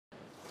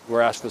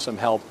We're asked for some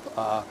help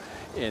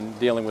in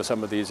dealing with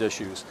some of these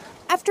issues.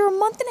 After a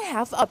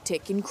month-and-a-half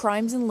uptick in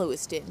crimes in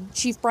Lewiston,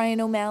 Chief Brian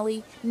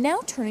O'Malley now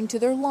turning to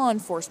their law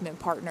enforcement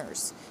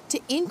partners to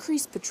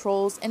increase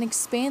patrols and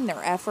expand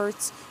their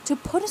efforts to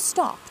put a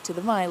stop to the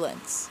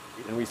violence.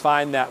 And we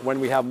find that when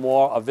we have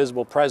more a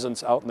visible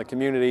presence out in the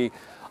community,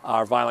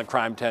 our violent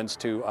crime tends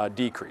to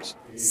decrease.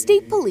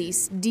 State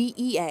police,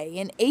 DEA,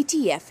 and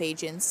ATF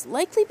agents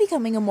likely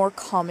becoming a more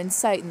common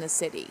sight in the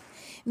city,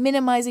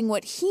 minimizing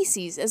what he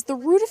sees as the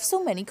root of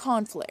so many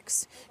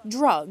conflicts: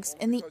 drugs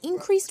and the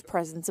increased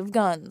presence of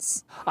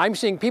guns. I'm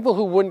seeing people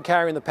who wouldn't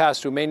carry in the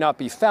past, who may not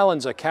be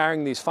felons, are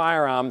carrying these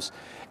firearms,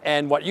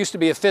 and what used to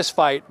be a fist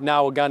fight,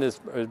 now a gun is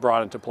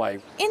brought into play.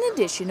 In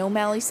addition,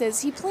 O'Malley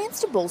says he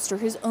plans to bolster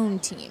his own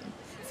team,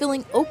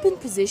 filling open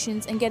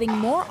positions and getting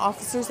more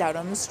officers out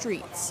on the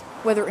streets,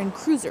 whether in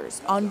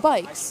cruisers, on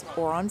bikes,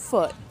 or on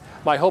foot.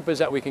 My hope is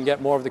that we can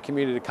get more of the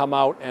community to come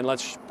out and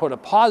let's put a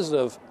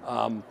positive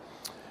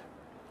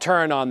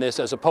turn on this,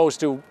 as opposed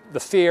to the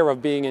fear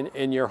of being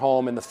in your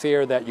home and the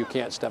fear that you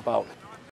can't step out.